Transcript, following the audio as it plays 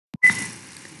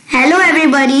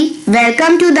everybody,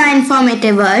 welcome to the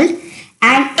informative world,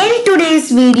 and in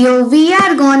today's video we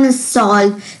are going to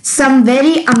solve some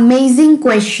very amazing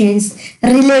questions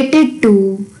related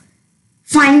to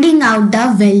finding out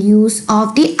the values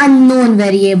of the unknown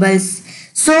variables.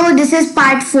 So this is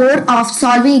part 4 of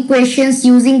solving equations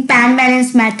using pan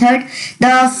balance method.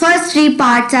 The first 3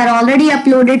 parts are already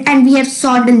uploaded and we have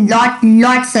solved a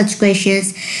lot such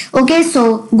questions. Okay,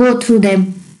 so go through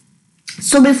them.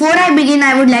 So before I begin,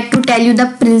 I would like to tell you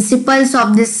the principles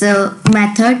of this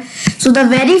method. So the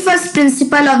very first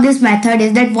principle of this method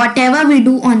is that whatever we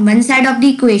do on one side of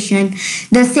the equation,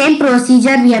 the same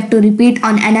procedure we have to repeat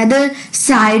on another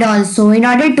side also in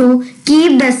order to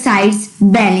keep the sides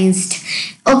balanced.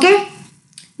 Okay.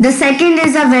 The second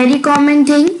is a very common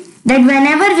thing that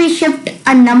whenever we shift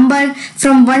a number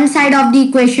from one side of the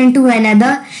equation to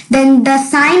another, then the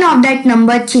sign of that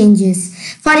number changes.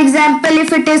 For example,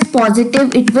 if it is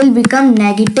positive, it will become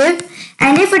negative,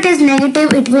 and if it is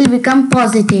negative, it will become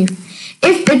positive.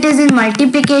 If it is in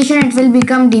multiplication, it will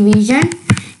become division,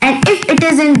 and if it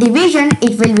is in division,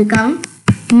 it will become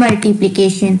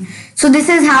multiplication. So this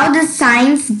is how the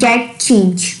signs get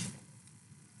changed.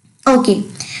 Okay,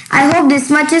 I hope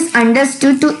this much is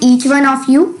understood to each one of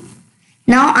you.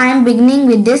 Now I am beginning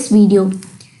with this video.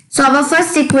 So our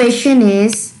first equation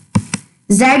is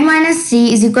z minus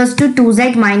 3 is equals to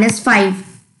 2z minus 5.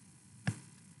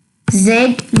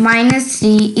 Z minus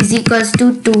 3 is equals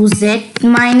to 2z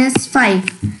minus 5.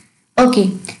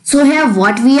 Okay, so here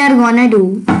what we are gonna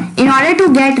do, in order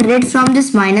to get rid from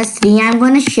this minus 3, I am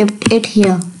gonna shift it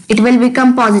here. It will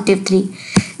become positive 3.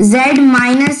 Z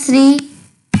minus 3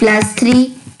 plus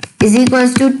 3 is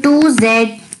equals to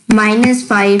 2z minus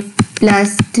 5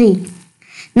 plus 3.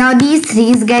 Now these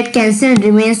 3's get cancelled,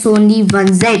 remains only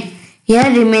 1z. Here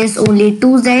remains only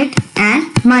 2z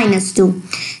and minus 2.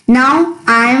 Now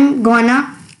I am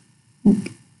gonna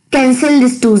cancel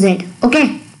this 2z.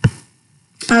 Okay.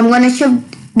 I am gonna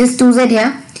shift this 2z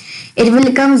here. It will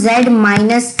become z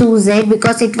minus 2z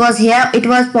because it was here, it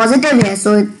was positive here.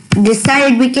 So this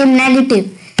side it became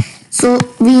negative. So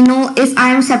we know if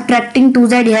I am subtracting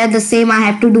 2z here, the same I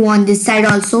have to do on this side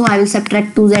also. I will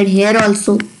subtract 2z here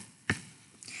also.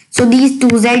 So these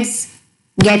 2z's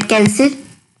get cancelled.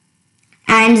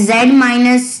 And z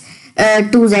minus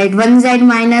 2z, 1z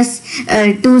minus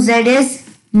 2z is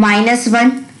minus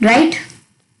 1, right?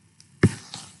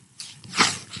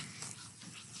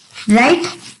 Right?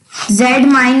 Z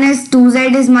minus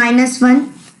 2z is minus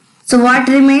 1. So what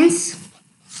remains?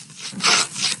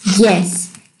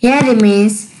 Yes, here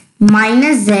remains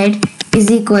minus z is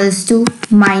equals to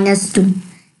minus 2.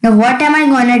 Now what am I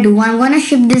gonna do? I'm gonna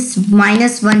shift this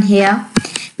minus 1 here.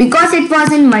 Because it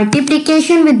was in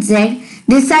multiplication with z,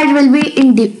 this side will be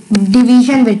in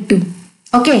division with 2.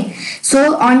 Okay,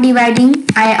 so on dividing,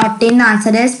 I obtain the answer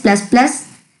as plus plus,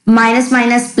 minus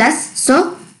minus plus,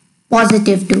 so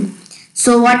positive 2.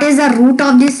 So what is the root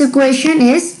of this equation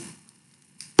is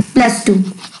plus 2.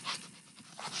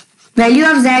 Value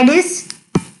of z is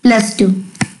plus 2.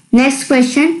 Next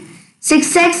question,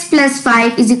 6x plus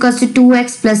 5 is equals to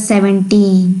 2x plus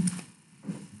 17.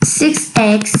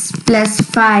 6x plus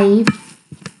 5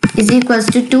 is equals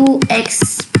to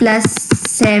 2x plus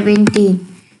 17.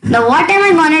 Now what am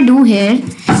I going to do here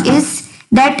is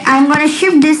that I am going to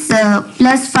shift this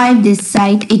plus 5 this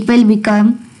side. It will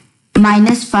become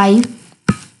minus 5.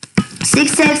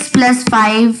 6x plus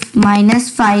 5 minus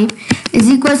 5 is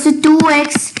equals to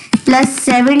 2x plus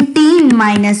 17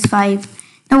 minus 5.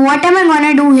 Now what am I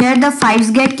going to do here? The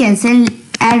 5's get cancelled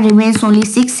and remains only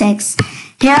 6x.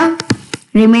 Here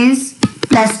remains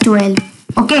plus 12.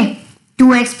 Okay.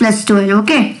 2x plus 12.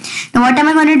 Okay. Now what am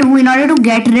I going to do? In order to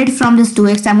get rid from this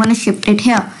 2x, I'm going to shift it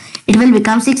here. It will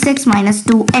become 6x minus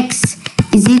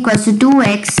 2x is equals to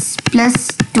 2x plus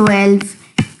 12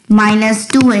 minus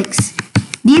 2x.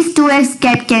 These 2x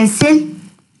get cancelled.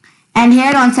 And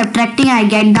here on subtracting, I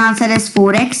get the answer as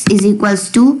 4x is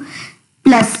equals to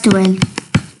plus 12.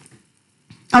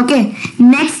 Okay.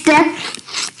 Next step.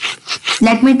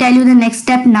 Let me tell you the next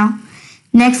step now.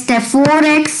 Next step,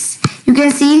 4x. You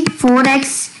can see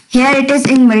 4x, here it is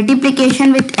in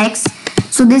multiplication with x.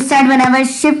 So this side, whenever I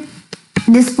shift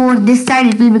this 4, this side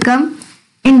it will become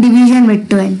in division with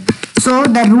 12. So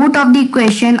the root of the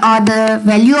equation or the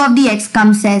value of the x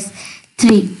comes as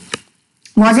 3.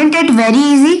 Wasn't it very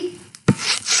easy?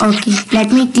 Okay,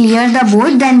 let me clear the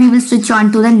board, then we will switch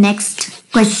on to the next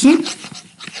question.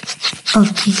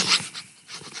 Okay.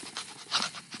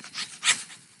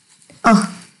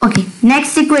 Okay,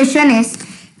 next equation is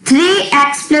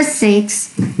 3x plus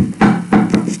 6.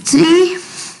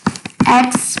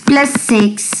 3x plus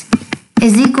 6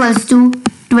 is equals to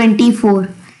 24.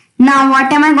 Now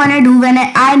what am I gonna do when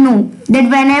I know that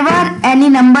whenever any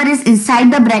number is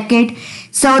inside the bracket,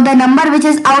 so the number which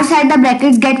is outside the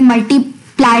brackets get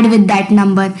multiplied with that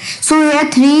number. So here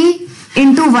 3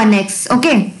 into 1x.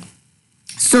 Okay.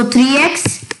 So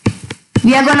 3x.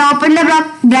 We are gonna open the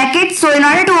bracket. So in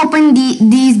order to open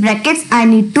these brackets, I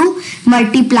need to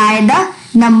multiply the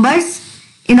numbers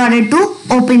in order to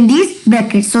open these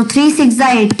brackets. So 3 6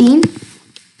 are 18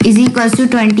 is equals to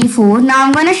 24. Now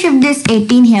I'm gonna shift this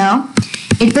 18 here.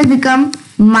 It will become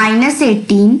minus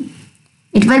 18.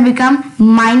 It will become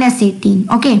minus 18.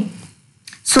 Okay.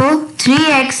 So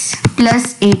 3x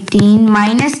plus 18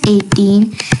 minus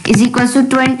 18 is equals to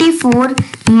 24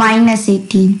 minus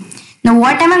 18. Now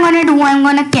what am I going to do? I'm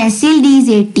going to cancel these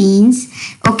 18s.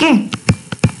 Okay.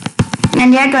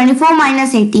 And here 24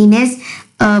 minus 18 is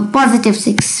positive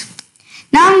 6.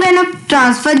 Now I'm going to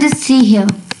transfer this 3 here.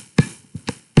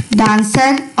 The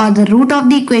answer or the root of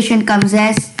the equation comes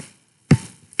as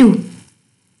 2.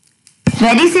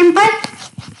 Very simple.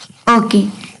 Okay.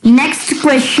 Next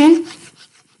question.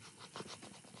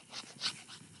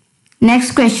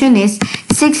 Next question is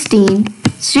 16,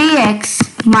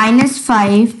 3x minus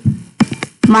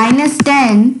 5 minus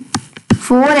 10,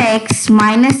 4x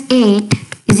minus 8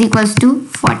 is equals to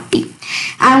 40.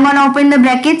 I'm going to open the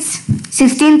brackets.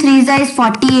 16 3s is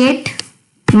 48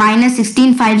 minus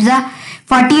 16 5s are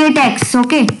 48x.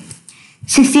 Okay.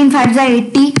 16 5s are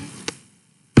 80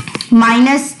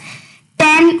 minus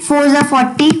 10 4s are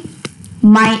 40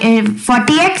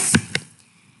 40x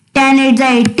 10 8s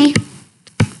are 80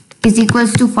 is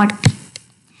equals to 40.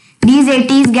 These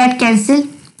 80s get cancelled.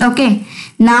 Okay.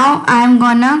 Now I am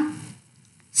gonna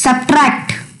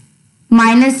subtract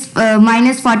minus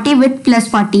 40 with plus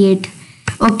 48.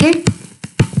 Okay.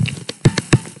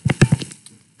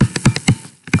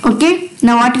 Okay.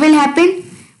 Now what will happen?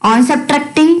 On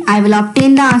subtracting, I will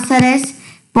obtain the answer as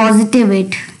positive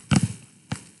 8.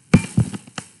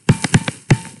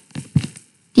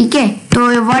 Okay.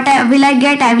 So what will I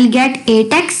get? I will get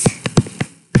 8x.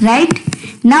 Right.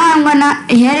 Now I'm gonna,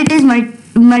 here it is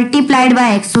multiplied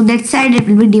by x. So that side it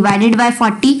will be divided by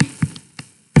 40.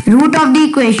 Root of the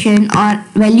equation or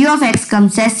value of x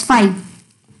comes as 5.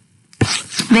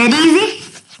 Very easy.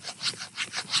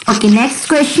 Okay, next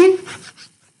question.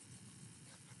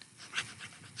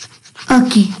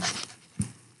 Okay.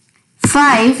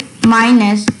 5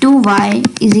 minus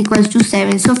 2y is equals to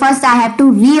 7. So first I have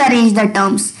to rearrange the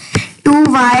terms.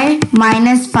 2y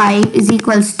minus 5 is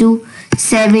equals to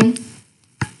 7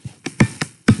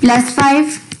 plus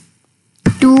 5.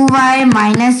 2y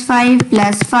minus 5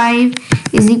 plus 5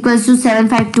 is equals to 7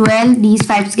 5 12. These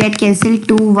 5's get cancelled.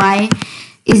 2y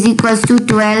is equals to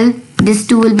 12. This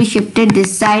 2 will be shifted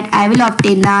this side. I will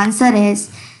obtain the answer as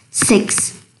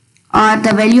 6 or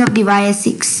the value of the y is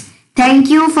 6. Thank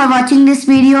you for watching this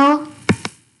video.